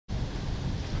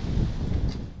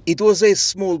It was a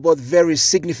small but very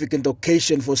significant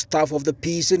occasion for staff of the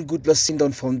Peace and Gutpla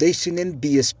Sindaun Foundation and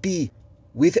BSP.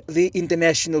 With the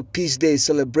International Peace Day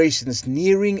celebrations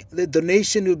nearing, the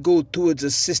donation will go towards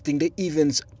assisting the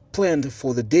events planned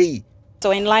for the day.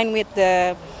 So in line with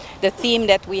the theme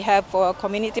that we have for our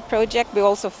community project, we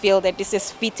also feel that this is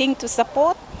fitting to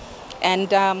support. And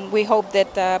we hope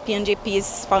that PNG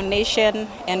Peace Foundation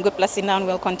and Gutpla Sindaun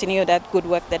will continue that good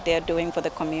work that they are doing for the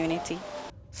community.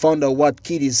 Founder Wat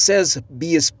Kidis says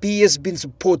BSP has been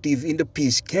supportive in the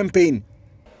peace campaign.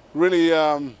 Really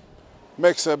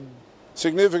makes a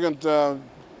significant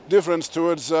difference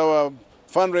towards our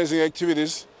fundraising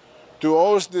activities to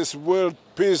host this World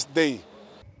Peace Day.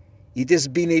 It has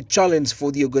been a challenge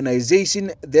for the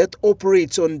organization that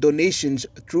operates on donations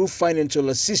through financial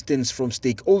assistance from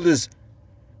stakeholders.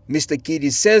 Mr.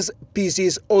 Kidis says peace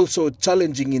is also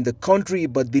challenging in the country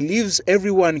but believes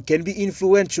everyone can be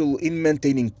influential in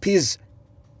maintaining peace.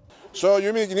 So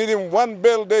you mean you need him one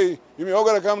bell day, you mean all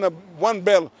gotta come to one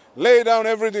bell, lay down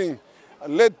everything,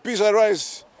 let peace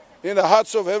arise in the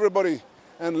hearts of everybody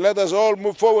and let us all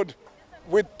move forward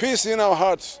with peace in our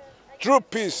hearts, true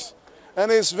peace.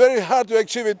 And it's very hard to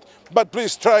achieve it, but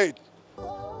please try it.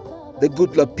 The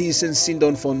Gutpla Peace and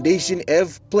Sindaun Foundation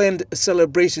have planned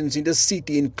celebrations in the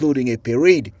city, including a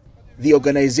parade. The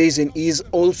organization is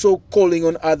also calling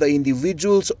on other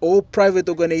individuals or private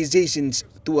organizations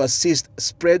to assist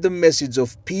spread the message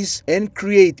of peace and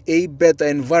create a better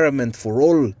environment for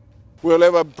all. We'll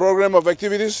have a program of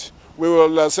activities. We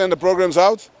will send the programs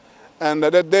out, and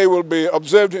that day will be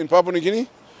observed in Papua New Guinea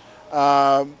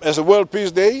as a World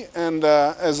Peace Day and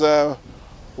as a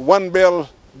One Bell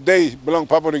Day belong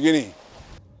Papua New Guinea.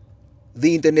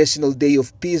 The International Day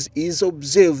of Peace is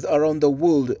observed around the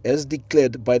world as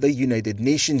declared by the United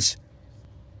Nations.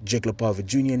 Gutpla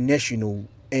Jr. National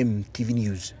EMTV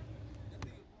News.